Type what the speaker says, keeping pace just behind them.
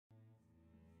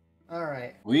All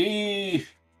right. We.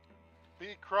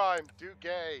 Be crime, do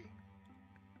gay.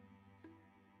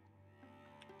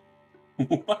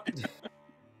 What?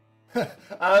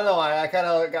 I don't know. I kind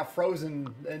of got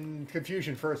frozen in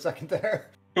confusion for a second there.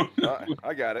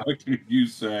 I got it. What did you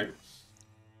say?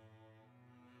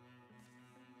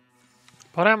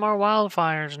 Put out more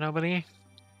wildfires, nobody.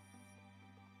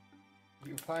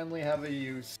 You finally have a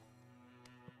use.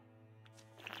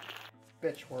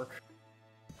 Bitch work.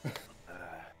 The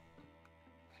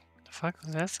fuck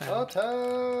was that sound?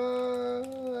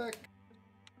 Attack!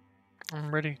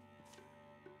 I'm ready.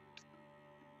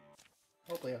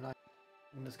 Hopefully I'm not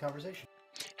in this conversation.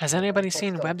 Has anybody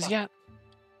seen Webs yet?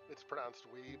 It's pronounced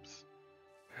weebs.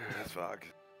 This fog.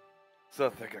 So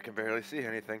thick I can barely see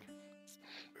anything.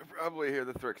 We'll probably hear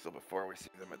the Thrixel before we see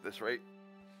them at this rate.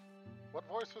 What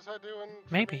voice was I doing?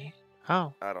 for Maybe. me?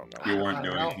 Oh. I don't know. You weren't I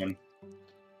don't doing know. one.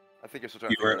 I think you're still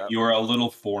trying to figure it out. You were a little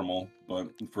formal, but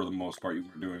for the most part, you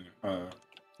were doing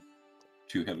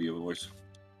too heavy of a voice.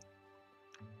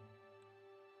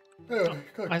 Oh,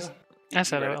 good. I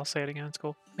said it. I'll say it again. It's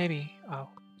cool. Maybe. Oh.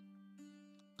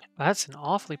 That's an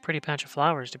awfully pretty patch of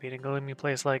flowers to be in a gloomy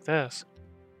place like this.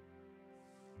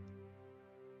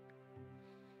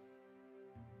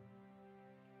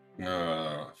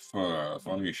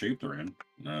 Funny shape they're in.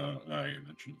 I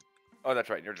mentioned. Oh, that's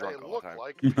right. You're They drunk all look the time.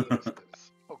 like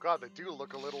pasties. Oh god, they do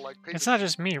look a little like pasties. It's not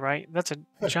just me, right? That's a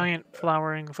giant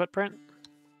flowering footprint.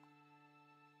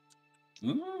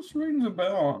 This rings a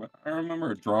bell. I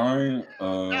remember a drawing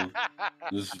of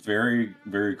this very,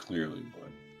 very clearly, but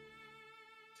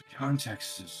the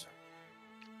context is.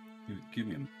 Give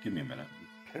me a minute.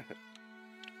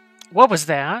 What was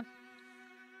that?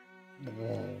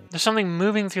 Whoa. There's something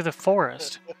moving through the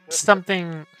forest.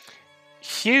 Something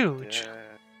huge.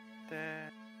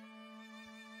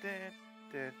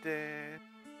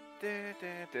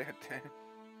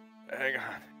 Hang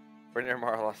on. We're near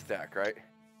Marlow Stack, right?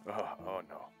 Oh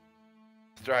no.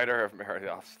 Strider of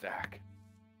Marlow Stack.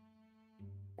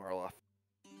 Marlow.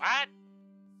 What?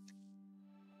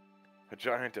 A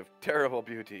giant of terrible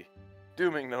beauty,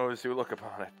 dooming those who look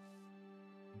upon it.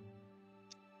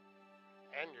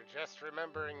 And you're just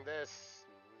remembering this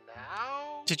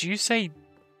now? Did you say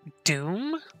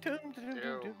Doom?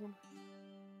 Doom.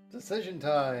 Decision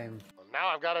time. Well, now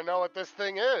I've got to know what this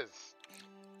thing is.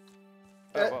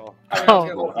 Oh, well. I was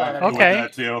gonna vote for that okay. anyway.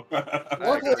 That too.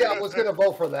 Luckily, I was going to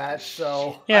vote for that,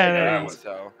 so. Yeah,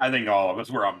 I think all of us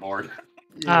were on board.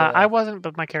 Yeah. I wasn't,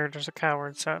 but my character's a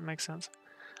coward, so it makes sense.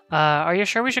 Are you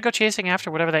sure we should go chasing after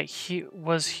whatever that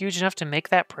was huge enough to make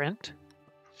that print?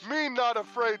 Me not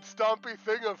afraid, stompy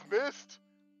thing of mist.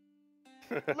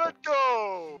 Let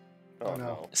go. Oh no.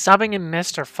 no. Stopping and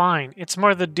mist are fine. It's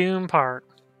more the Doom part.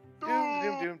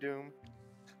 Doom.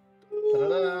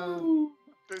 Da-da-da.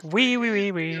 This We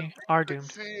thing are you can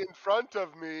doomed. see in front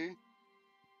of me.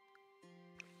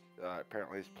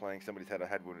 Apparently he's playing somebody's had a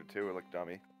head wounded too, or like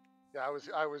Dumm'ii. Yeah,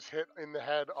 I was hit in the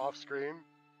head off screen.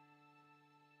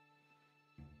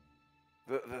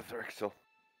 The Thrixel.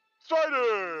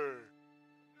 Strider.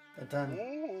 Done.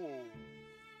 Ooh.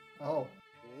 Oh.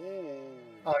 Ooh.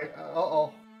 Oh.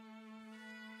 Uh-oh.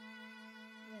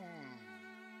 Hmm.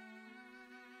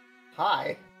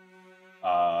 Hi.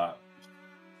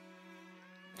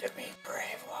 Give me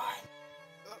brave one.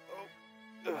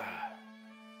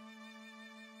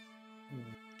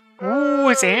 Ooh,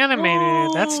 it's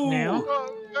animated. That's new.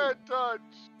 Oh, that touch.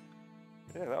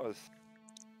 Yeah, that was.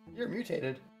 You're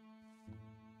mutated.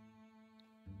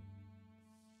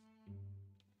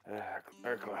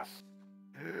 Air class.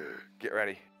 Get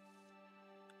ready.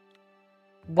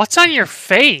 What's on your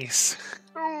face?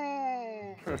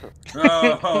 Ooh. Right, I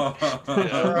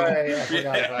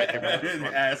forgot about that. And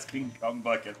asking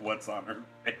Cumbucket what's on her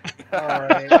face.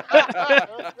 Alright.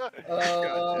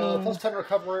 Plus 10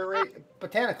 recovery rate.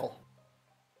 Botanical.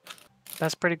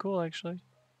 That's pretty cool, actually.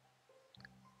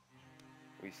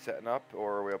 We setting up,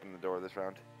 or are we opening the door this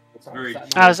round? Very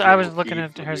I was Little looking key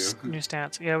at for her you. new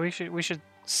stats. Yeah, we should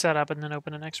set up and then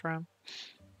open the next round.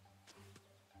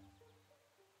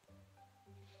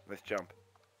 Let's jump.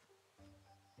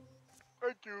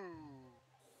 Thank you.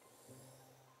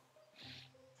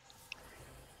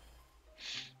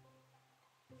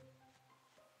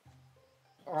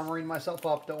 Armoring myself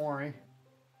up, don't worry.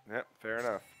 Yep, fair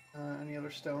enough. Any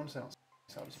other stones? No.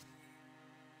 Sounds.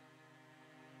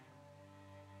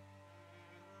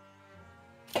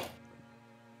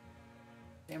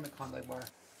 Damn it, Klondike bar.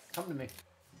 Come to me.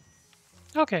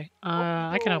 Okay,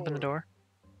 I can open the door.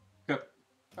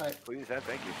 Alright. Please and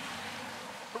thank you.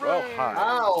 Hooray. Well, hi.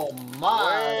 Oh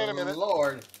my Wait a minute.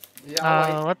 lord.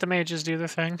 Yeah, Let the mages do their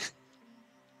thing.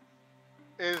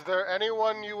 Is there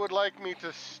anyone you would like me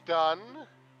to stun?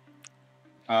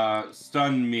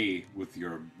 Stun me with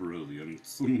your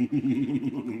brilliance.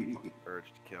 Urge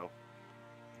to kill.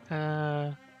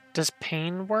 Does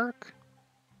pain work?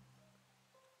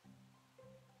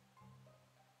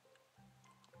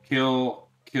 Kill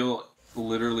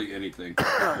literally anything.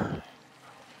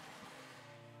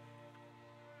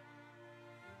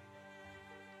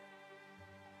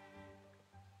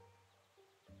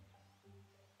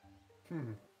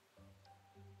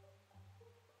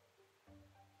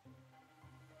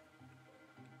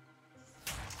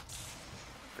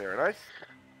 Very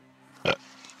nice.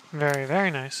 Very,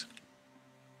 very nice.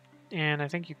 And I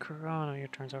think you... Oh, no, your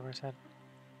turn's over his head.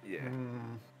 Yeah.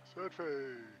 Sad face.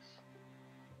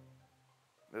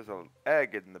 There's an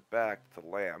egg in the back. It's a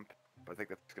lamp. But I think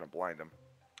that's going to blind him.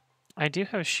 I do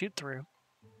have a shoot through.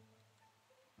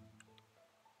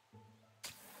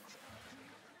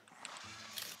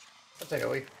 I'll take a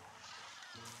week.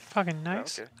 Fucking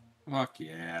nice. Okay. Fuck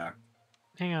yeah.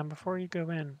 Hang on, before you go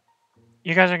in.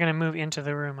 You guys are going to move into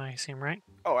the room, I assume, right?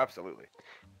 Oh, absolutely.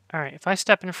 Alright, if I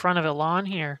step in front of Elan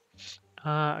here,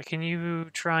 can you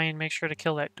try and make sure to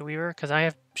kill that Dweaver? Because I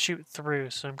have shoot through,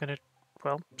 so I'm going to,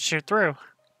 well, shoot through.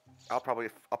 I'll probably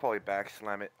back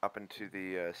slam it up into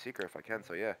the seeker if I can.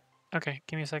 So yeah. Okay,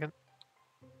 give me a second.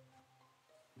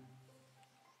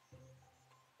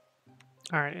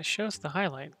 Alright, it shows the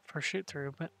highlight for shoot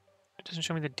through, but it doesn't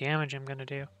show me the damage I'm going to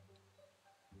do.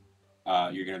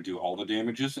 You're gonna do all the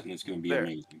damages, and it's gonna be There.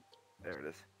 amazing. There it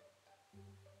is.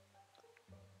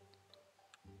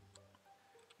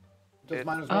 Just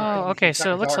minus Oh, one. okay,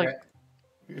 so it looks like...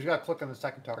 You just gotta click on the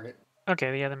second target.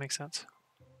 Okay, yeah, that makes sense.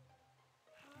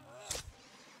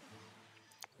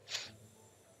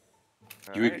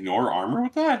 Do you ignore armor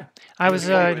with that? I was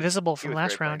he was- invisible he from was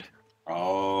last great, round.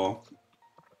 Oh.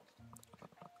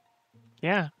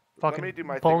 Yeah, Let me fucking do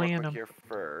my thing bullying real quick him. here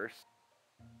first.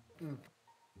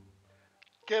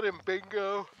 Get him,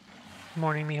 bingo.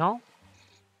 Morning, Mihal.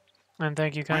 And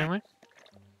thank you kindly.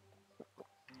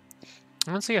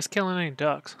 I don't see us killing any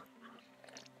ducks.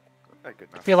 Hey, good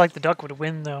I enough. feel like the duck would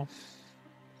win, though.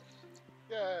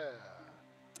 Yeah.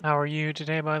 How are you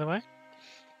today, by the way?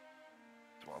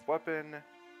 Swap weapon.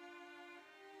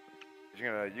 You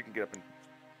can get up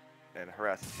and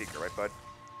harass the seeker, right, bud?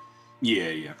 Yeah.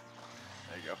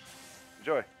 There you go.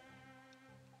 Enjoy.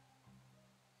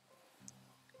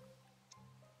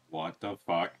 What the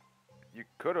fuck? You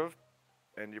could have,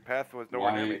 and your path was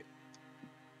nowhere near me.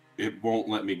 It won't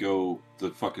let me go the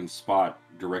fucking spot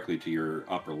directly to your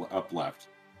up left.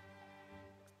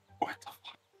 What the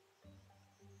fuck?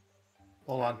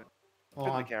 Hold on. Hold Spin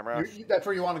the on. camera. That's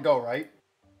where you want to go, right?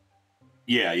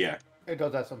 Yeah. It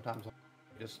does that sometimes.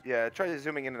 Just Yeah, try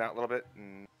zooming in and out a little bit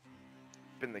and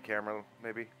spin the camera,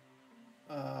 maybe.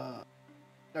 there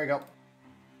you go.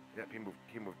 Yep,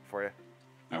 he moved for you.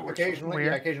 That works. Occasionally,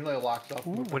 Weird. occasionally it locks up.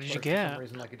 Ooh, Looks what did you like for get? some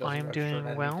reason, like it doesn't I'm register doing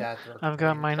enemy well. stats or I've got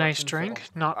enemy my nice instructions, drink,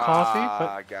 so- not coffee,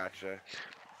 but Gotcha.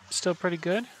 still pretty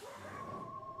good.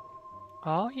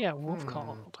 Oh yeah, wolf Hmm.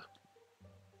 called.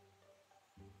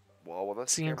 Wall with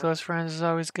us. Seeing camera. close friends is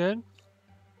always good.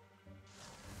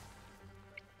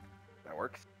 That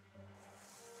works.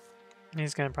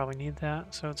 He's gonna probably need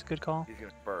that, so it's a good call. He's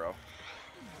gonna burrow.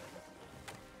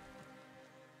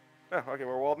 Oh, okay,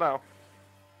 we're walled now.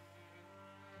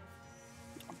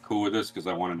 I'm cool with this because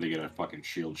I wanted to get a fucking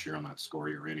shield share on that score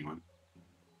here anyway.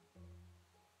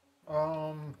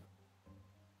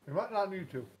 You might not need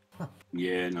to.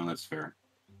 Yeah, no, that's fair.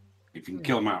 If you can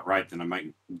kill him outright, then I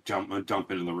might dump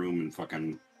into the room and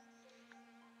fucking.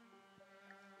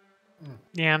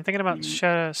 Yeah, I'm thinking about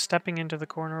stepping into the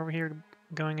corner over here,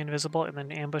 going invisible, and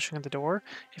then ambushing at the door.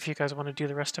 If you guys want to do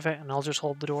the rest of it, and I'll just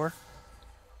hold the door.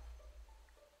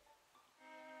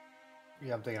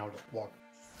 Yeah, I'm thinking I'll just walk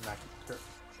back. Never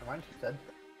mind, dead.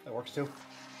 That works too.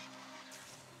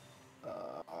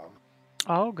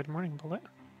 Oh, good morning, Bullet.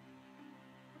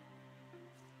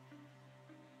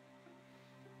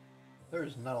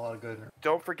 There's not a lot of good in her.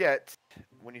 Don't forget,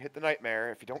 when you hit the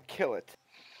nightmare, if you don't kill it,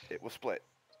 it will split.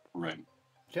 Right.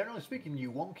 Generally speaking,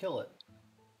 you won't kill it.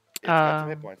 It's got some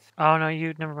hit points. Oh no,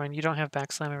 never mind. You don't have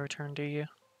backslam every turn, do you?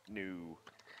 No.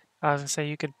 I was gonna say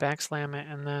you could backslam it,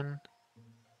 and then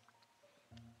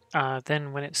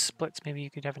when it splits, maybe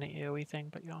you could have an AoE thing,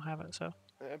 but you don't have it, so.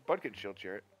 Bud can shield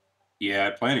share it. Yeah,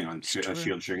 I'm planning on true.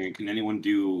 shield sharing it. Can anyone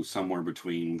do somewhere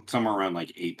around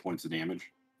like 8 points of damage?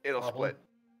 It'll Probably. split.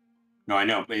 No, I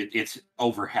know. It's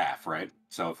over half, right?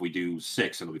 So if we do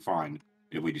 6, it'll be fine.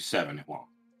 If we do 7, it won't.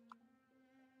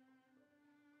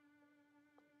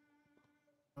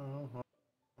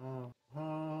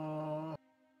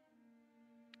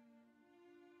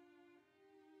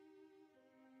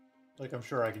 Like, I'm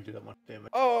sure I can do that much damage.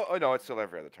 Oh no, it's still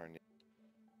every other turn.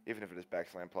 Even if it is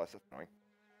backslam plus, that's annoying.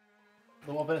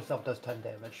 The weapon itself does 10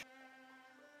 damage.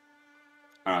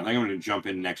 I think I'm going to jump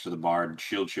in next to the bard,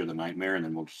 shield shear the nightmare, and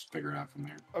then we'll just figure it out from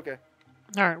there. Okay,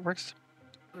 All right, works.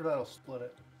 Or that'll split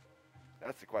it.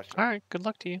 that's the question. All right, good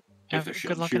luck to you. If the Good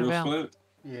shield luck shear in the will battle. split,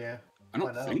 Yeah. I don't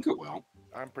Find out. think it will.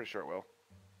 I'm pretty sure it will.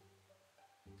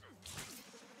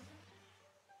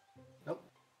 Nope.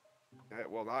 Yeah,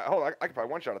 well, hold on, I can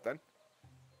probably one-shot it then.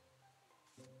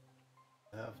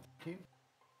 Have 15.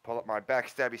 Pull up my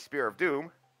backstabby spear of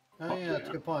doom. Oh, Fuck yeah, that's a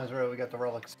yeah. good point. That's right. We got the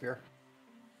relic spear.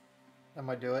 That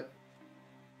might do it.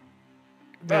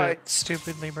 The Bye.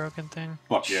 stupidly broken thing.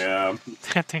 Fuck yeah.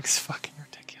 That thing's fucking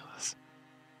ridiculous.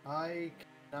 I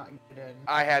cannot get in.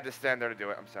 I had to stand there to do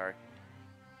it. I'm sorry.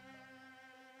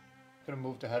 Could have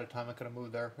moved ahead of time. I could have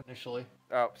moved there initially.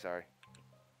 Oh, sorry.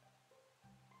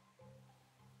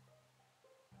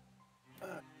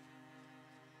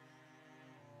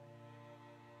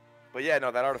 But yeah,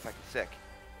 no, that artifact is sick.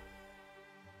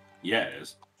 Yeah, it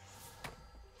is.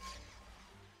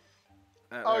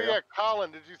 Oh There you go. yeah,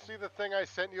 Colin, did you see the thing I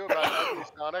sent you about Ugly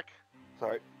Sonic?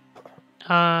 Sorry.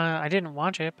 I didn't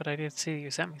watch it, but I did see you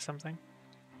sent me something.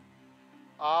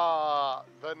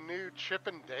 The new Chip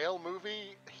and Dale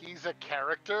movie, he's a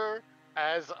character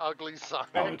as Ugly Sonic.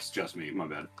 Oh, it's just me. My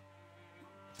bad.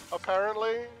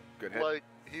 Apparently, Good hit. like,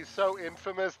 he's so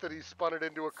infamous that he spun it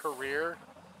into a career.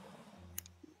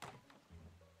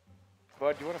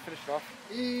 Bud, do you want to finish it off?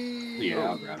 Yeah,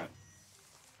 I'll grab it.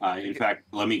 In fact,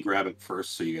 let me grab it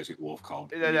first so you guys get wolf called.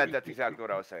 That's exactly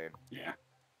what I was saying. Yeah.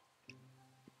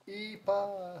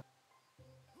 Eepa.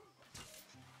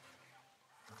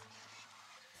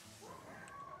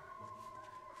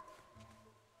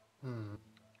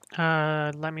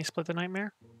 Let me split the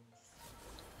nightmare,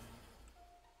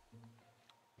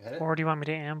 Get it? or do you want me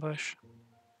to ambush?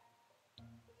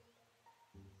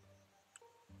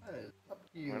 That is up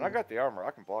to you. When I got the armor,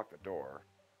 I can block the door.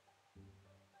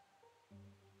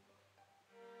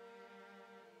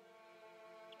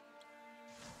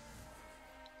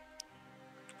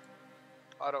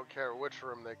 I don't care which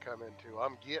room they come into.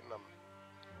 I'm getting them.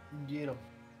 Get him.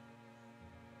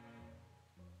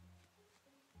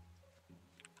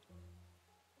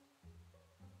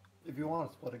 If you want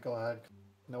to split it, go ahead.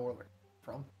 Know where they're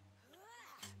from.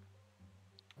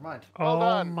 Never mind. Well Oh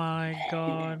done. my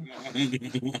god.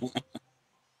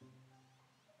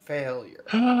 Failure.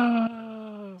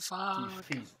 Fuck.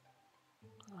 Defeat.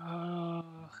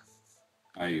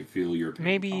 I feel your pain.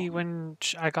 Maybe Colin. when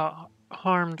I got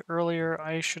harmed earlier,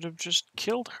 I should have just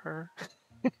killed her.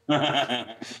 Well,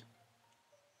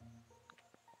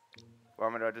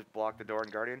 I'm gonna just block the door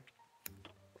and guardian.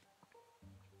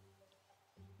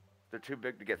 They're too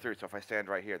big to get through, so if I stand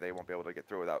right here, they won't be able to get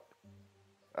through without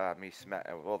me smack.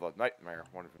 Well, the nightmare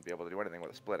won't even be able to do anything with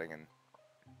it splitting, and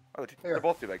oh, they're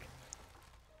both too big.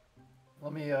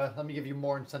 Let me give you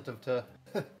more incentive to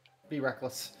be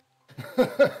reckless. All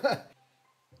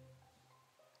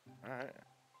right,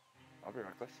 I'll be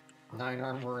reckless. 9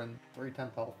 armor and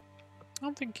 3/10 health. I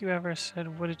don't think you ever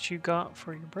said what did you got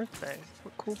for your birthday.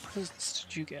 What cool presents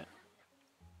did you get?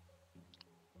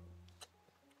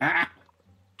 Ah!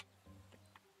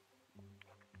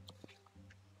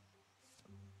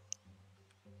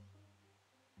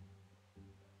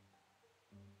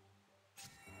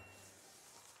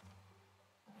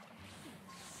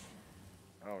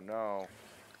 Oh no.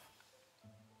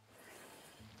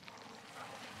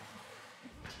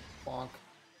 Bonk.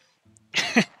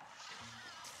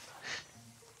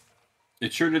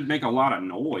 It sure did make a lot of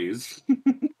noise.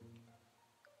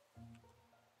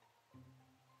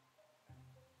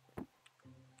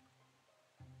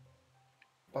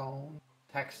 Bone.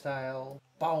 Textile.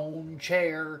 Bone.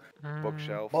 Chair.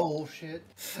 Bookshelf. Bullshit.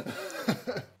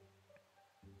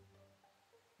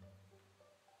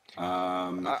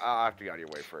 I'll have to get out of your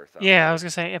way first. Yeah, I was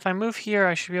gonna say, if I move here,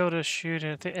 I should be able to shoot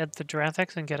at the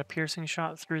Drathex and get a piercing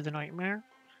shot through the nightmare.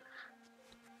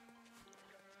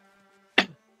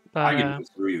 But, I can move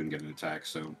through you and get an attack,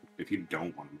 so if you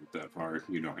don't want to move that far,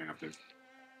 you don't have to.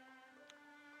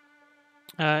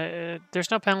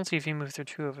 there's no penalty if you move through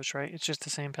two of us, right? It's just the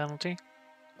same penalty.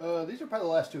 These are probably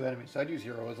the last 2 enemies, so I'd use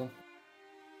heroism.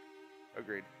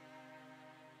 Agreed.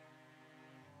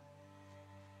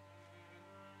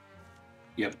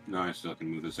 Yep, no, I still can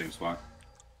move the same spot.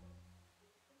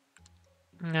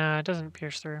 Nah, it doesn't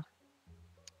pierce through.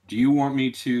 Do you want me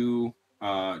to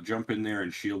jump in there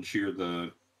and shield shear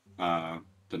the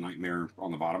nightmare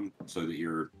on the bottom so that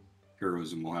your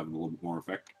heroism will have a little bit more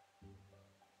effect?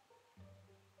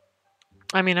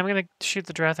 I mean, I'm gonna shoot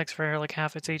the Drathex for like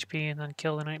half its HP and then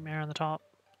kill the nightmare on the top.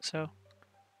 So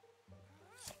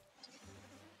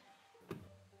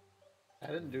I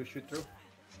didn't do a shoot through.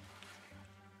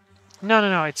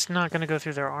 No, it's not going to go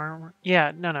through their armor.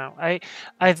 Yeah, no.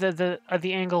 The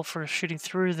angle for shooting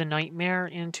through the nightmare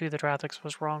into the Drathix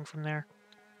was wrong from there.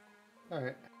 All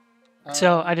right.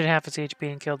 So I did half its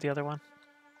HP and killed the other one.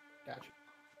 Gotcha.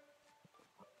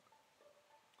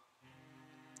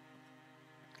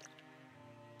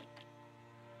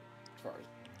 As far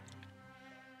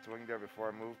as Swing there before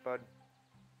I move, bud.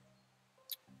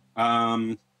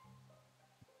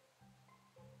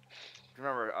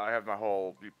 Remember, I have my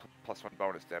whole +1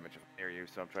 bonus damage if I'm near you,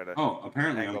 so I'm trying to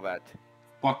apparently angle I'm that.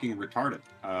 fucking retarded.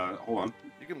 Hold on.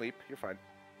 You can leap. You're fine.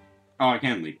 Oh, I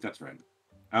can leap. That's right.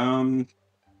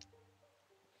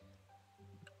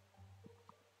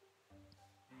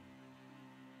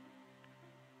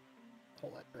 pull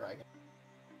that dragon.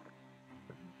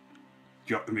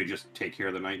 Do you want me to just take care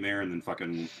of the nightmare and then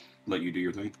fucking let you do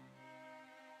your thing?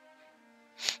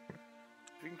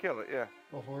 You can kill it, yeah.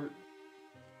 Go for it.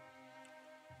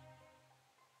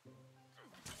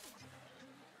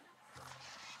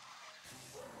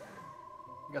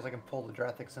 I guess I can pull the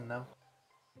Drathix in now,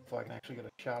 so I can actually get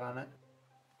a shot on it.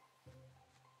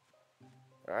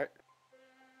 Alright.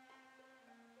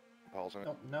 Paul's in it.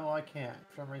 Nope, no, I can't.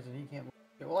 For some reason, he can't move.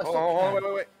 Well, I still Oh,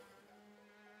 can. wait.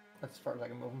 That's as far as I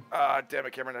can move him. Ah, damn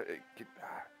it, Cameron.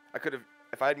 I could have,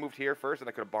 if I had moved here first, then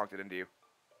I could have bonked it into you.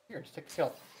 Here, just take the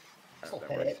kill. Still that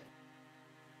hit works. it.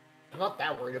 I'm not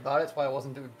that worried about it. That's why I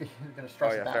wasn't going to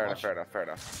stress Oh, yeah, it that fair much. enough, fair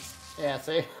enough. Yeah,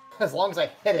 see? As long as I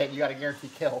hit it, you got a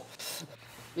guaranteed kill.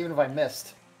 Even if I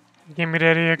missed. Give me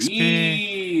that EXP.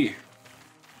 Eee!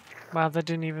 Wow, that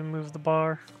didn't even move the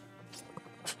bar.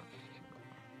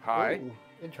 Hi. Ooh,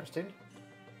 interesting.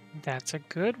 That's a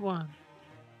good one.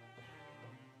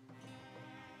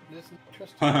 This is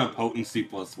interesting. Potency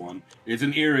 +1. It's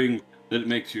an earring that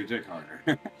makes your dick harder.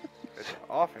 It's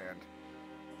offhand.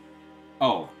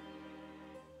 Oh.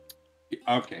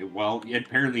 Okay, well,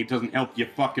 apparently it doesn't help you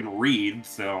fucking read,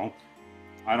 so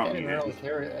I don't didn't need really it.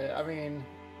 care. I mean,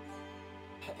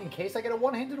 in case I get a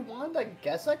one-handed wand, I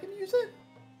guess I can use it.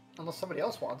 Unless somebody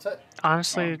else wants it.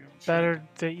 Honestly, Oh, shit. better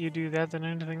that you do that than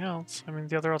anything else. I mean,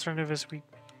 the other alternative is we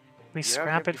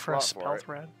scrap it 50 for a slot for spell it.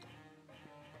 thread.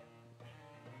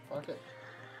 Fuck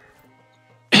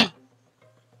it.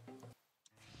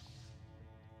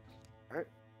 Alright.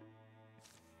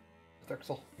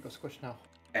 Drexel, you go squish now.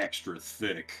 Extra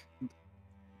thick.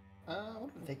 I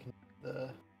wonder if they can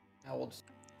the owls,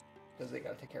 because they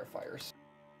gotta take care of fires.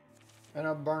 And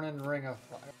a burning ring of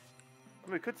fire. I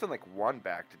mean, we could send like one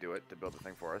back to do it, to build the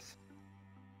thing for us.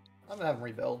 I'm gonna have them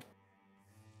rebuild.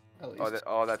 At least.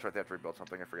 Oh, that's right, they have to rebuild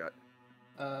something, I forgot.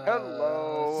 Uh,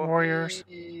 Hello. Warriors.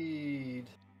 speed.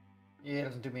 Yeah, it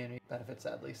doesn't do me any benefit,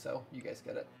 sadly, so you guys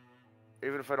get it.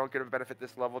 Even if I don't get a benefit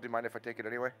this level, do you mind if I take it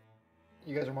anyway?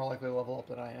 You guys are more likely to level up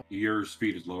than I am. Your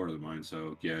speed is lower than mine,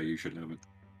 so yeah, you should have it.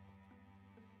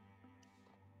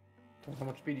 Depends how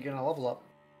much speed you're gonna level up.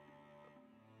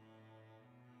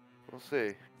 We'll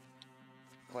see.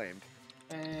 Claimed.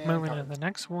 And Moving to covered. the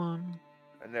next one.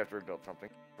 And they have to rebuild something.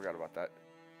 Forgot about that.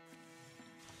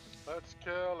 Let's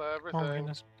kill Oh everything.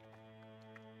 goodness.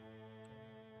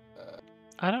 Uh,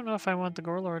 I don't know if I want the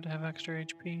Gorelord to have extra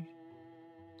HP.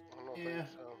 I don't Yeah. think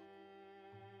so.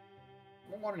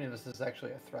 I'm wondering if this is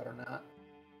actually a threat or not.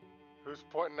 Who's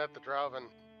pointing at the Drowvin?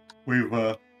 We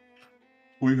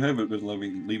haven't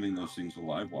been leaving those things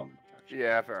alive long enough. Actually.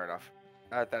 Yeah, fair enough.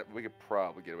 I thought we could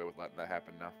probably get away with letting that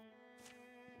happen now.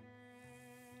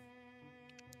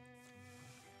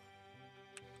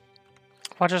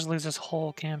 Watch us lose this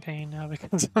whole campaign now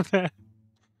because of that.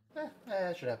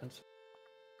 That shit happens.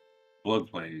 Blood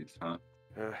plays, huh?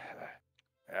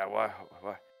 Yeah, what?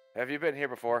 Have you been here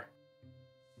before?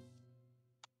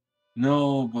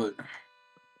 No, but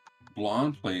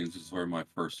Blonde Plains is where my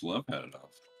first love headed off.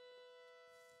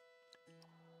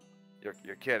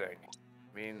 You're kidding.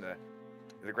 I mean,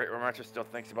 the Great Romancer still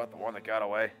thinks about the one that got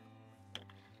away.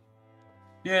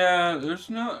 Yeah, there's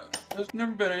never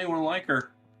been anyone like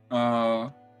her.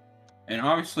 And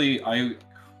obviously I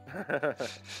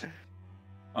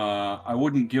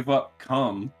wouldn't give up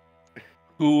cum.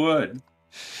 Who would?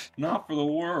 Not for the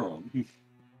world.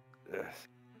 Yes.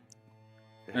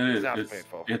 It is. Sounds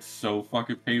painful. It's so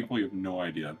fucking painful. You have no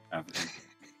idea.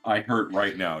 I hurt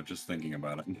right now just thinking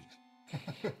about it.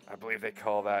 I believe they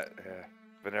call that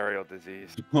venereal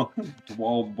disease.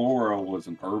 While Bora was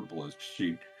an herbalist,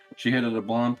 she headed a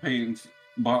Blonde Plains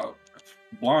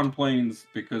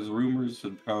because rumors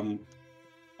had come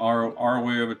our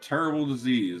way of a terrible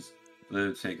disease that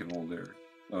had taken hold there.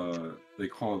 They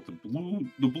call it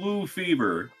the blue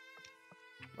fever.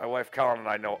 My wife Colin and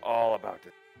I know all about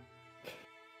it.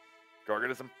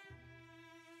 Organism?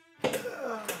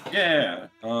 Yeah.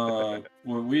 Well,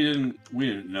 we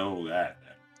didn't know that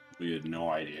then. We had no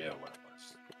idea what it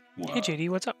was. Well, Hey JD,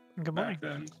 what's up? Good morning. back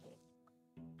then.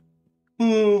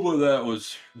 Oh, but that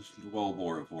was well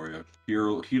boring for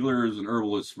you. Healers and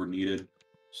herbalists were needed,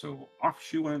 so off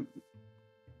she went.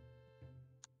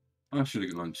 I should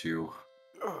have gone too,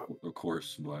 of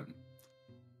course, but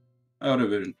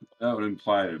that would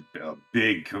imply a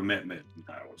big commitment.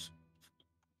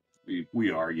 We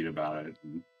argued about it.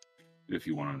 If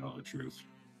you want to know the truth,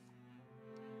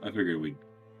 I figured we'd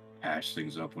hash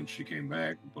things up when she came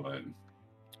back, but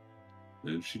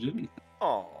then she didn't.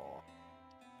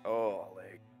 Oh,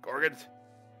 like Gorgons.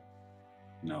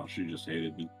 No, she just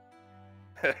hated me.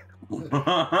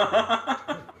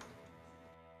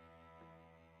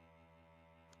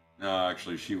 No,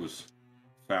 actually, she was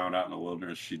found out in the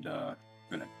wilderness. She'd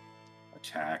been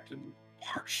attacked and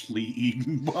partially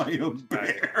eaten by a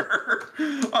bear.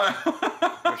 Wish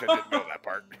I didn't know that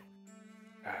part.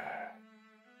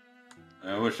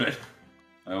 I wish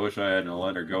I hadn't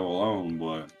let her go alone,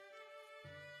 but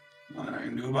what I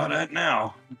can do about that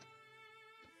now.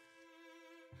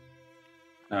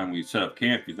 Time we set up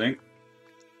camp, you think?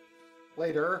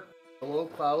 Later, the low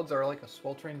clouds are like a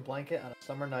sweltering blanket on a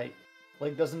summer night.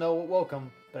 Blake doesn't know what woke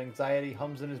him, but anxiety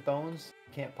hums in his bones.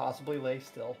 He can't possibly lay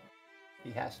still.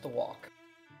 He has to walk.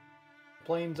 The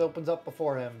plains opens up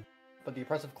before him, but the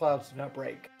oppressive clouds do not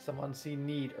break. Some unseen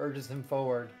need urges him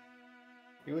forward.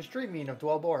 He was dreaming of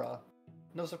Dualbora.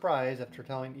 No surprise after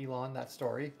telling Elon that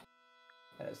story.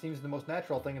 And it seems the most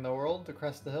natural thing in the world to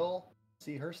crest the hill,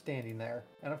 see her standing there.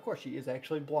 And of course she is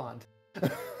actually blonde.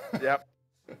 Yep.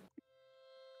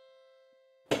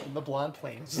 In the blonde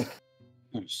plains.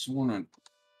 I sworn it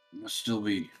must still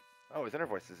be. Oh, his inner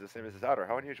voice is the same as his outer.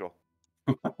 How unusual.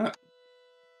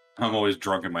 I'm always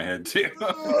drunk in my head too.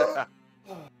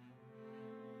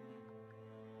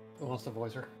 Who wants to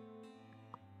voice her?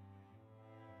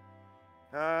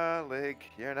 Link,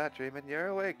 you're not dreaming, you're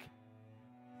awake.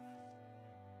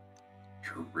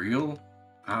 You're real?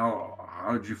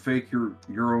 How'd you fake your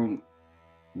own?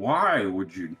 Why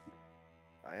would you?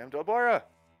 I am Dualbora.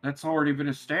 That's already been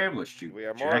established, you We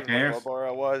are more than jackass. what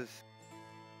Dualbora was.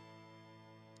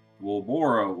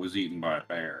 Wilbora was eaten by a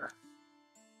bear.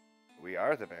 We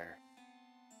are the bear.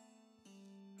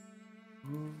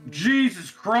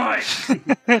 Jesus Christ!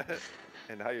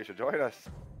 And now you should join us.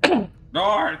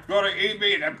 No, it's gonna eat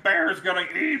me. The bear's gonna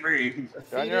eat me. On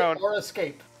Defeat your own. it or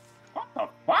escape. What the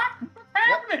fuck? What's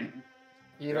happening?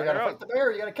 You either On gotta your fight the bear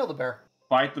or you gotta kill the bear.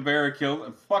 Fight the bear or kill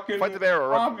the fucking. Fight the bear or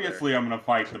run from the obviously, I'm gonna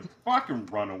fight the fucking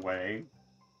runaway.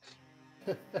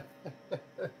 I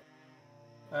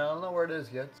don't know where it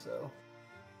is yet, so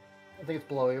I think it's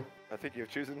below you. I think you've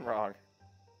chosen wrong.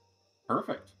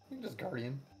 Perfect. You can just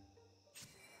guardian.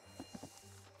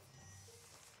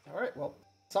 Alright, well,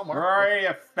 somewhere. Where are you,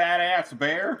 fat ass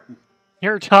bear? You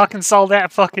were talking all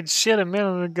that fucking shit a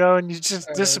minute ago and you just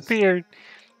There it is. disappeared.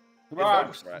 Come on,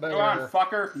 Is that come on,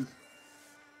 fucker.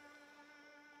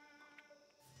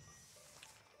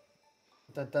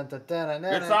 Dun, dun, dun, dun, dun,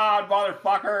 dun, It's dun. on,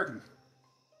 motherfucker.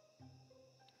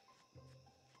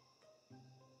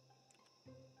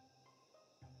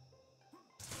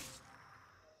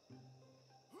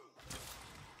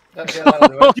 Yeah, that'll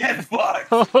do it. Get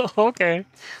fucked. Okay.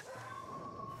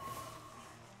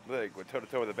 Link went toe to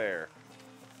toe with a bear.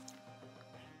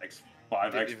 Thanks.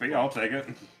 5 XP, I'll take it.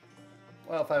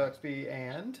 Well, 5 XP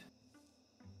and...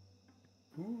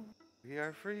 Ooh, We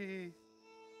are free.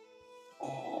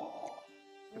 Oh.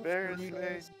 The bear is free, slain.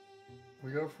 guys.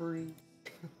 We are free.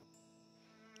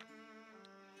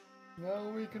 Now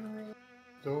we can run.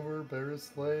 It's over, bear is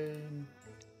slain.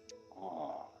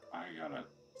 Oh, I gotta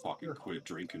fucking quit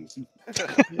drinking.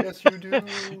 Yes, you do.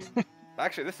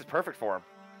 Actually, this is perfect for him.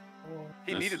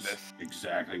 He needed is this.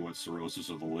 Exactly what cirrhosis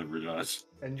of the liver does.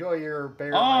 Enjoy your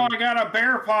bear. Oh, life. I got a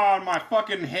bear paw on my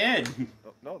fucking head.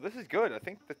 No, this is good. I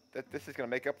think that this is going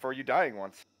to make up for you dying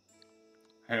once.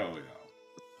 Hell yeah.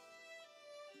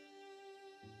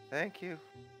 Thank you.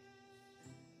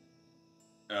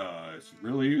 It's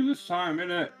really you this time,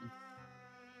 isn't it?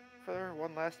 For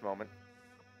one last moment.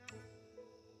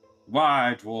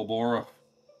 Bye, Dualbora.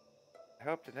 I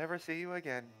hope to never see you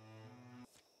again.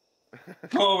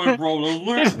 Coming from the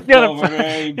It's lips gonna, of an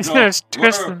angel. it's gonna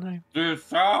twist the knife. This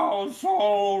sounds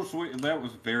so sweet. That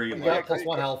was very You like. got plus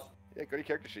 1 health. Yeah, go to your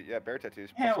character sheet. Yeah, bear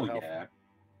tattoos. plus Hell one health. yeah.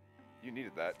 You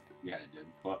needed that. Yeah, it did.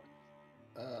 But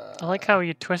I like how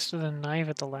you twisted the knife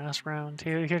at the last round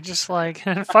too. You're just like,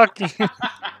 fuck you.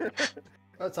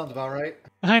 That sounds about right.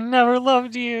 I never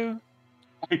loved you.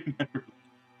 I never.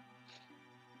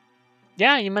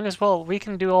 Yeah, you might as well. We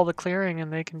can do all the clearing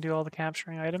and they can do all the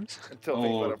capturing items. Until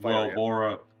things let Oh, it fire well, again.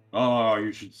 Laura. Oh,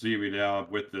 you should see me now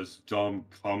with this dumb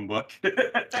humbug.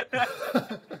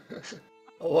 A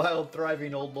wild,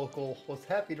 thriving old local was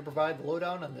happy to provide the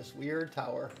lowdown on this weird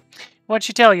tower. What'd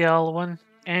she tell you, Elwyn?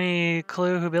 Any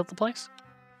clue who built the place?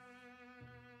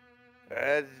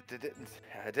 I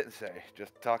didn't say.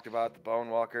 Just talked about the bone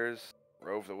walkers,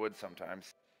 rove the woods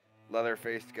sometimes.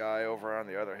 Leather-faced guy over on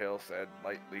the other hill said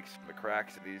light leaks from the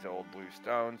cracks of these old blue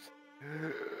stones.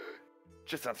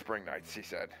 Just on spring nights, he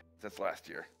said, since last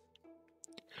year.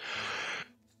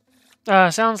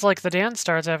 Sounds like the dance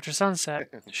starts after sunset.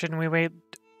 Shouldn't we wait?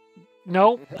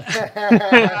 No.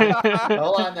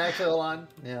 Hold on, actually, hold on.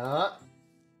 Yeah.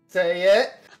 Say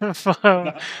it.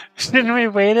 Shouldn't we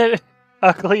wait it?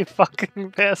 Ugly fucking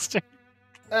bastard.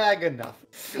 Good enough.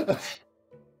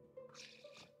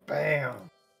 Bam.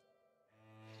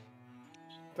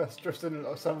 Thus drifts in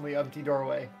a suddenly empty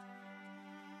doorway.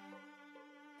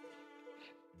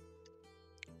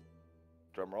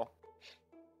 Drum roll.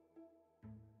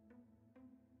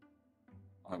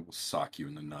 I will sock you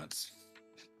in the nuts.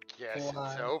 Yes,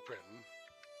 Why? it's open.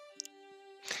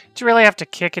 Do you really have to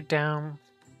kick it down?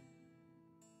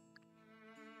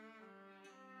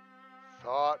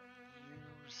 Thought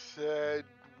you said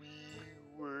we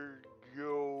were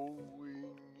going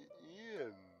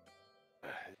in.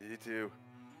 You two,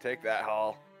 take that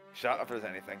haul. Shout if there's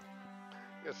anything.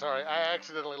 Yeah, sorry, I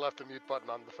accidentally left the mute button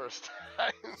on the first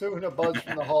time. Soon a buzz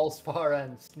from the hall's far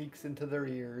end sneaks into their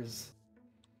ears.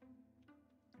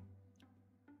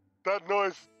 That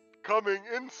noise coming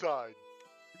inside.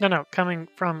 No, coming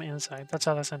from inside. That's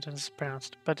how the sentence is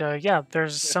pronounced. But yeah,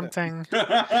 there's something.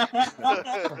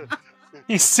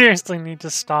 You seriously need to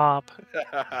stop.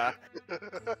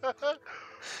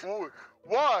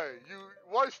 Why?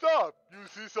 Why stop? You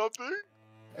see something?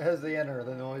 As they enter,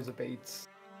 the noise abates.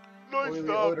 Nice Oily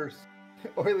stop.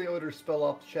 odors spill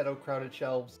off shadow-crowded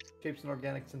shelves, shapes an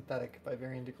organic synthetic by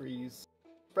varying degrees,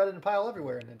 spread and pile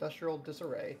everywhere in industrial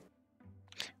disarray.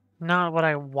 Not what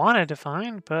I wanted to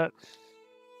find, but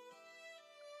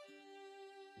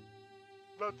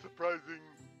Not surprising.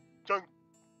 Junk.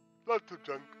 Lots of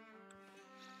junk.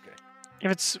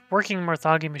 if it's working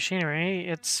Morthagi machinery,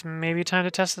 it's maybe time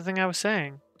to test the thing I was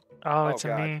saying. Oh, Oh, it's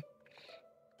God. a me.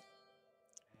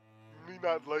 Me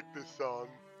not like this song.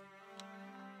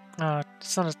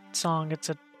 It's not a song, it's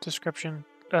a description.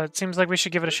 It seems like we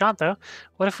should give it a shot, though.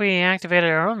 What if we activated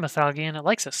our own Morthagi and it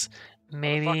likes us?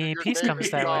 Maybe Motherfucker, your peace comes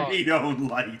favorite that way. song. We don't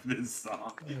like this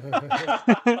song.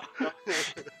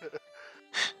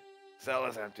 Cell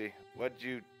is empty. What are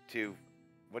you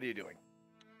doing?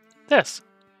 This.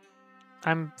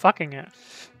 I'm fucking it.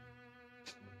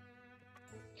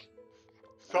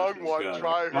 Song one, Gotta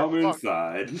try her come fuck.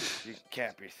 inside. You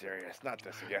can't be serious. Not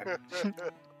this again.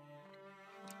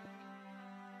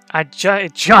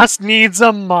 It just needs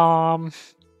a mom.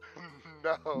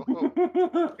 No.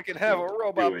 We can have a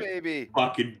robot Do it. baby.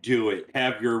 Fucking do it.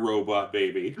 Have your robot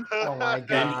baby. Oh my And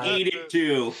god. eat it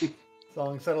too.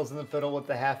 Song settles in the fiddle with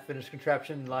the half-finished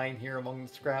contraption lying here among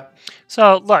the scrap.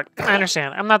 So, look, I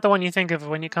understand. I'm not the one you think of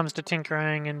when it comes to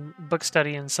tinkering and book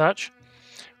study and such.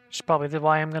 Which is probably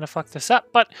why I'm going to fuck this up.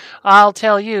 But I'll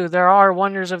tell you, there are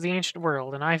wonders of the ancient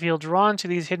world, and I feel drawn to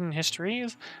these hidden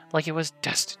histories like it was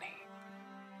destiny.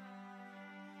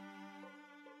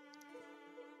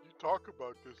 You talk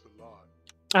about this a lot.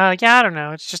 Yeah, I don't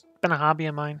know. It's just been a hobby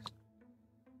of mine.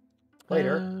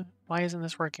 Later. Why isn't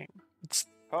this working? It's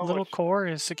How little much, core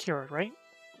is secured, right?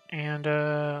 And,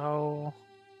 oh...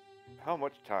 how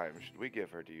much time should we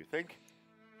give her, do you think?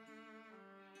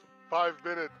 5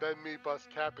 minutes, then me bust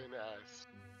cap in ass.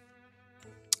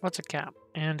 What's a cap?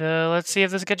 And, let's see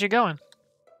if this gets you going.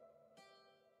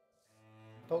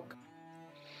 Poke.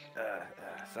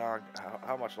 Song,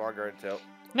 how much longer until...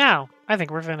 Now, I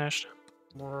think we're finished.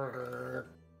 Oh,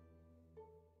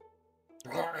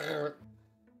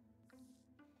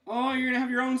 you're gonna have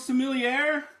your own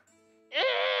sommelier?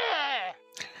 Yeah!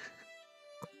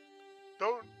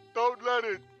 Don't let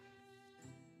it.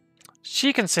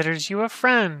 She considers you a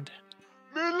friend.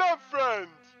 Me love friends.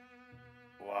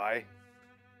 Why?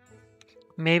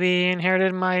 Maybe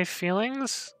inherited my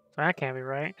feelings? That can't be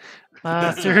right.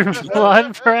 Through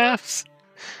blood, perhaps?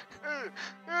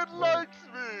 It likes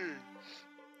me.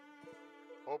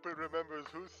 Hope it remembers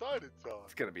whose side it's on.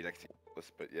 It's gonna be next year,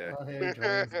 but yeah. Oh, here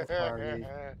joins the party.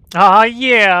 Aw,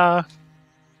 yeah!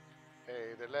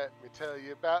 Hey, then let me tell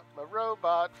you about my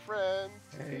robot friend.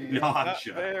 Hey, Not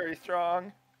Gotcha. very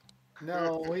strong.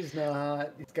 no, he's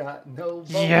not. He's got no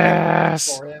bones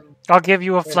Yes! for him. I'll give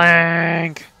you a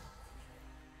flank!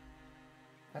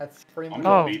 That's pretty I'm much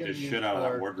gonna Oh. what it's beat the use shit out of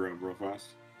that for. wardrobe real fast.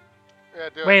 Yeah,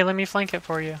 do Wait, it. let me flank it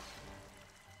for you.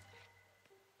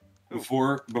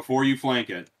 Ooh. Before you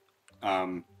flank it,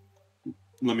 let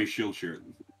me shield shear it.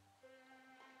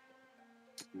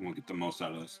 We'll get the most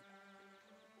out of this.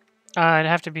 I'd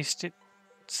have to be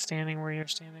standing where you're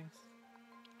standing.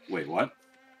 Wait, what?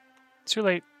 It's too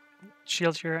late.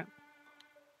 Shield shear it.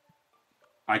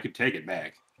 I could take it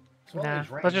back. Nah,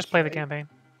 Similarly's let's just play the ranged, right? campaign.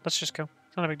 Let's just go.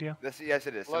 It's not a big deal. Yes,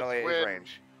 it is. Let's Similarly, win. is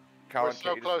range. We're Colin, so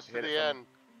can't you just close to hit it the from- end.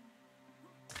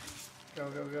 Go,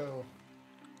 go, go.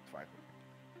 It's fine.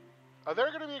 Are there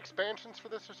going to be expansions for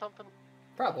this or something?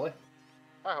 Probably.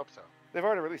 I hope so. They've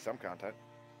already released some content.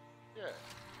 Yeah.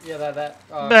 Yeah, that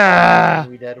Bah!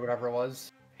 we did, whatever it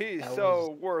was. He's That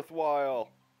so worthwhile.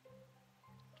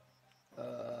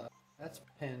 That's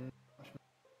pin.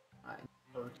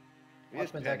 He is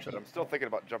Watchman's pinned, actually. but I'm still thinking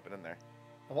about jumping in there.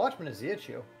 The Watchman is the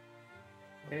issue.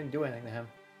 We didn't do anything to him,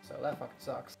 so that fucking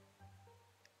sucks.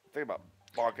 Thinking about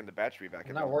bonking the battery back I'm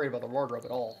in not there. worried about the wardrobe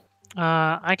at all.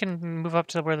 I can move up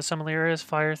to where the Sommelier is,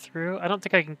 fire through. I don't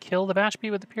think I can kill the Bashby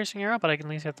with the piercing arrow, but I can at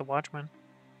least hit the Watchman.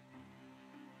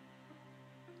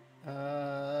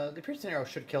 The piercing arrow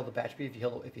should kill the Batchbee if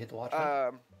you hit the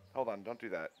Watchman. Hold on, don't do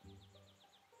that.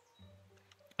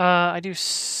 I do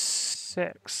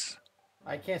 6.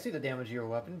 I can't see the damage of your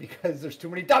weapon because there's too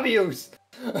many W's.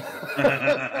 No.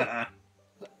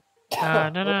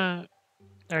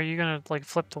 Are you gonna like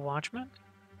flip the Watchman?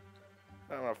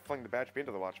 I'm gonna fling the battery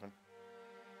into the Watchman.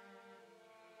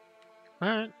 All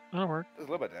right, that'll work. Does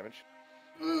a little bit of damage.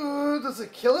 Does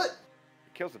it kill it?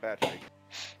 It kills the battery.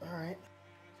 All right.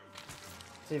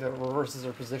 See if it reverses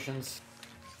their positions.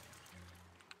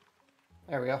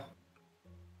 There we go.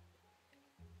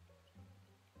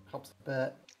 Helps a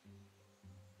bit.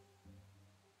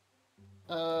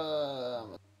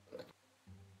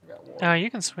 You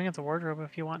can swing at the wardrobe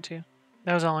if you want to.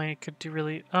 That was all I could do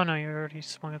really. Oh no, you already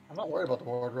swung at. I'm not worried about the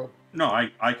wardrobe. No,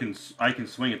 I can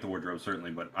swing at the wardrobe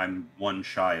certainly, but I'm one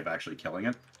shy of actually killing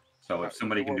it. So if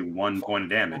somebody can do 1 point of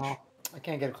damage, No, I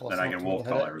can't get close then I enough can to wolf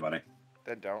hit call it. everybody.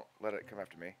 Then don't let it come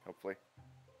after me. Hopefully.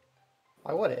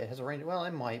 Why would it? It has a range. Well,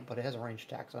 it might, but it has a range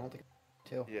attack, so I don't think it's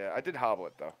too. Yeah, I did hobble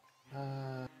it though.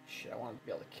 Shit, I want to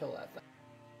be able to kill that thing.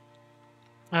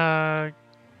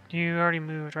 You already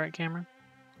moved, right, Cameron?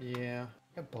 Yeah.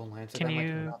 I got bone lance. Can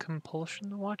you compulsion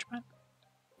the Watchman?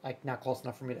 Like, not close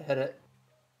enough for me to hit it.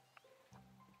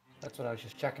 That's what I was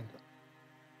just checking.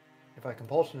 If I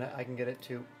compulsion it, I can get it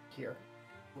to here.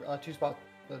 2 spots,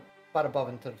 the spot above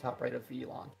and to the top right of the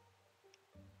Elon.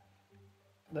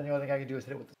 Then the only thing I can do is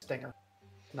hit it with the stinger.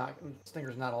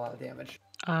 Stinger's not a lot of damage.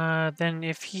 Then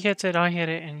if he hits it, I hit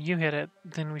it, and you hit it,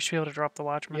 then we should be able to drop the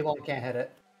Watchman. Elon can't hit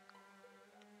it.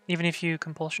 Even if you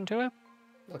compulsion to it?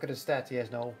 Look at his stats. He has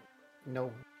no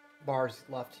bars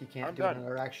left. He can't I'm do done.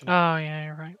 another action. Oh, yeah,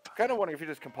 you're right. Kind of wondering if you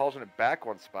just compulsion it back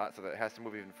 1 spot so that it has to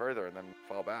move even further and then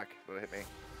fall back. Let it hit me.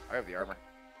 I have the armor.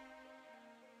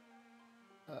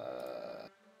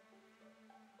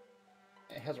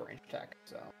 It has a range attack,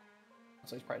 so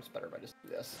it's probably just better if I just do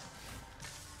this.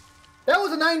 That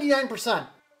was a 99%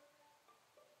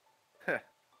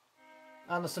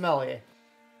 on the sommelier.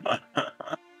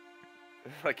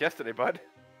 Like yesterday, bud.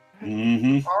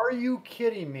 Mm-hmm. Are you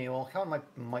kidding me? Well, Count might.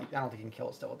 I don't think he can kill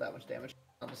it still with that much damage.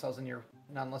 Not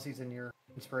unless he's in your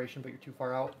inspiration, but you're too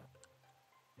far out.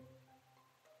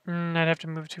 I'd have to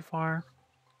move too far.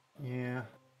 Yeah.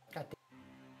 God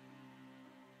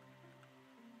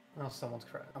damn. Oh, someone's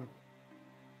crying.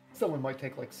 Someone might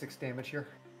take like 6 damage here.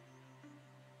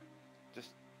 Just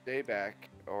stay back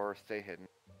or stay hidden.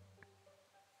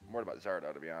 I'm worried about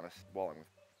Zardo, to be honest. Walling with.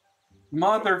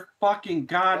 Motherfucking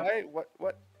god! Why?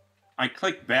 What? I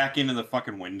clicked back into the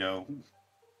fucking window.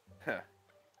 Huh.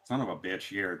 Son of a bitch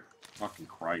here. Fucking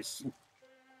Christ.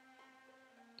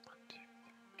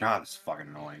 God, it's fucking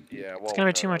annoying. Yeah, It's gonna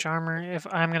be too much armor if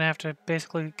I'm gonna have to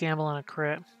basically gamble on a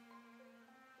crit.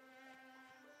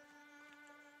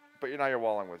 But you're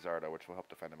walling with Zardo, which will help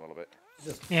defend him a little bit.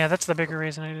 Yeah, that's the bigger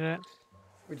reason I did it.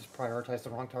 We just prioritized the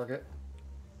wrong target.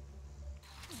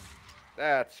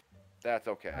 That's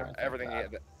okay. Alright, thank everything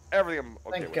God. I'm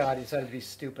okay Thank with. God he decided to be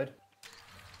stupid.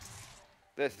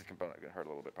 This is gonna hurt a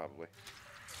little bit, probably.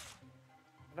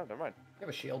 No, never mind. You have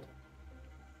a shield.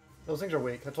 Those things are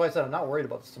weak. That's why I said I'm not worried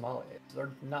about the Somalis. They're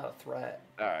not a threat.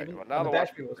 All right. Even Well, now the the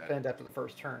Bashby was Watchman- pinned after the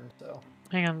first turn, so.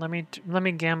 Hang on, let me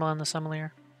gamble on the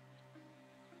Sommelier.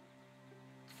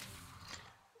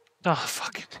 Oh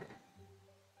fuck it.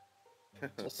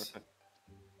 Just,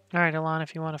 All right, Elon,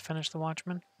 if you want to finish the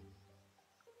Watchman.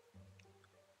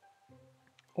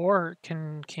 Or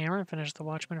can Cameron finish the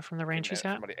Watchman from the range he's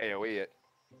Have at? Somebody AOE it.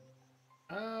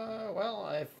 Well,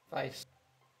 I'd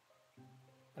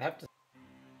have to.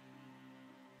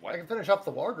 What? I can finish up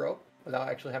the wardrobe without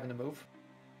actually having to move.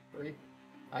 Free.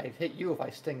 I'd hit you if I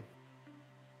sting.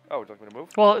 Oh, would you like me to move?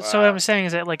 Well, so what I'm saying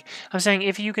is that, like, I'm saying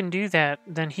if you can do that,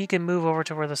 then he can move over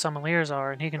to where the Sommeliers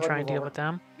are, and he can Go ahead, try and move deal over. with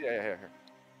them. Yeah. Here.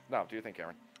 No, do you think,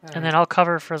 Cameron? And then I'll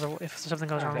cover for the if something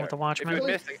goes wrong Alright. with the If Watchman. you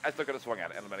had missed, I still could have swung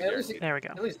at it, and I'm gonna At least, guarantee. There we go.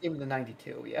 at least give me the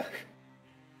 92, yeah.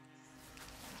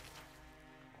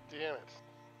 Damn it.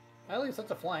 At least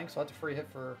that's a flank, so that's a free hit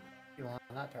for you on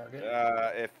that target.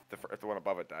 If the one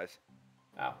above it dies.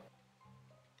 Ow.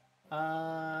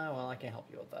 Well, I can't help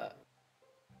you with that.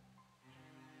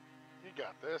 You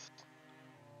got this.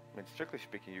 I mean, strictly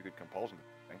speaking, you could compulsion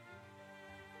the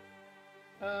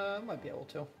thing. Might be able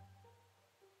to.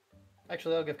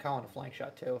 Actually, I'll give Colin a flank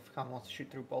shot too, if Colin wants to shoot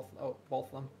through both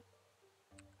of them.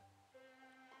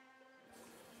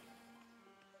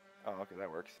 Oh, okay, that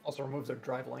works. Also removes their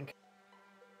drive link.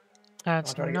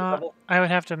 That's try to get a not. double? I would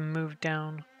have to move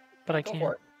down, but I Go can't.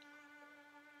 for it.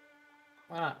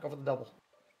 Why not? Go for the double.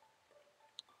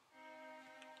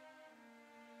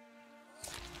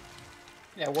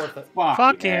 Yeah, worth it.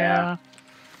 Fuck yeah.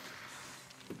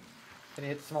 Can you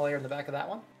hit the small ear in the back of that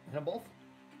one? Hit them both?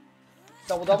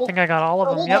 Double, I double? think I got all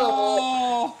of them. Yep.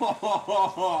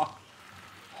 Oh!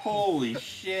 Holy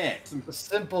shit! The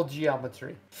simple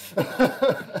geometry.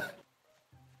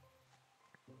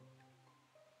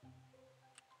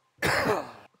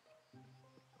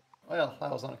 Well,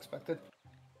 that was unexpected.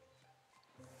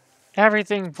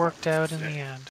 Everything worked out in the end.